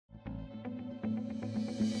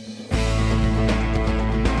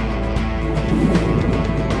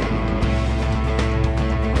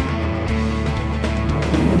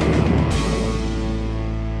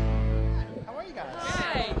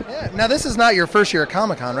Now, this is not your first year at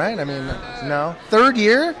Comic-Con, right? I mean, no. Third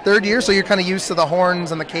year, so you're kind of used to the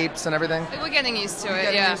horns and the capes and everything? We're getting used to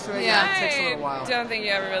it, yeah. It takes a little while. I don't think you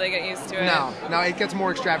ever really get used to it. No, it gets more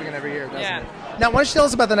extravagant every year, doesn't it? Now, why don't you tell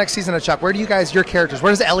us about the next season of Chuck? Where do you guys, your characters,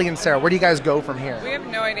 where does Ellie and Sarah, where do you guys go from here? We have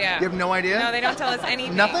no idea. You have no idea? No, they don't tell us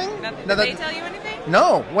anything. Nothing? Did they tell you anything?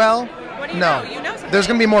 No, well, What do you no. know? You know something. There's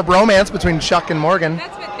going to be more bromance between Chuck and Morgan.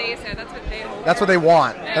 That's what they said. That's what they hope. That's what they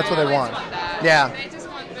want. That's what they want. Yeah. They just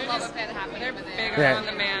want the love affair to happen over there. Bigger on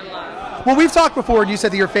the man love. Well, we've talked before, and you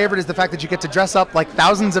said that your favorite is the fact that you get to dress up like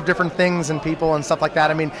thousands of different things and people and stuff like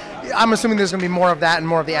that. I mean, I'm assuming there's going to be more of that and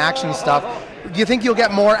more of the action stuff. Do you think you'll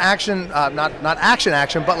get more action, not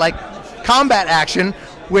action, but like combat action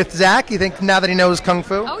with Zach? You think now that he knows Kung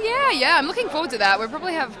Fu? Oh, yeah. I'm looking forward to that. We'll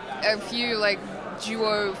probably have a few, like,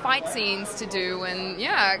 duo fight scenes to do, and,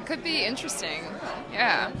 yeah, it could be interesting.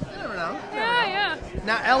 Yeah. You never know. Yeah.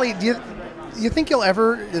 Now, Ellie, do you think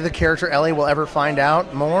the character Ellie will ever find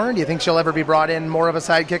out more? Do you think she'll ever be brought in more of a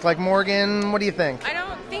sidekick like Morgan? What do you think? I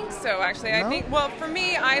don't think so, actually. No? I think, well, for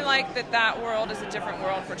me, I like that world is a different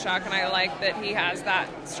world for Chuck, and I like that he has that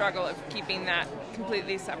struggle of keeping that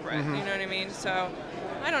completely separate. You know what I mean? So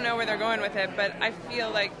I don't know where they're going with it, but I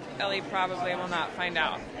feel like Ellie probably will not find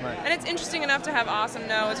out. Right. And it's interesting enough to have Awesome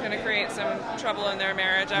know it's going to create some trouble in their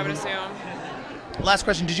marriage, I would assume. Last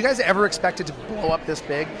question. Did you guys ever expect it to blow up this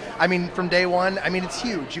big? I mean, from day one, I mean, it's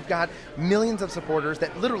huge. You've got millions of supporters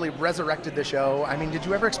that literally resurrected the show. I mean, did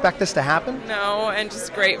you ever expect this to happen? No, and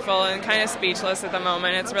just grateful and kind of speechless at the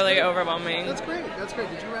moment. It's really overwhelming. That's great.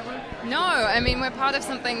 Did you ever? No, I mean, we're part of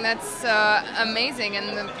something that's amazing,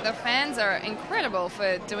 and the fans are incredible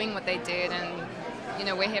for doing what they did, and, you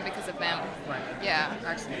know, we're here because of them. Right. Yeah.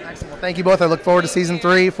 Excellent. Well, thank you both. I look forward to season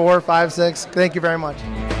 3, 4, 5, 6. Thank you very much.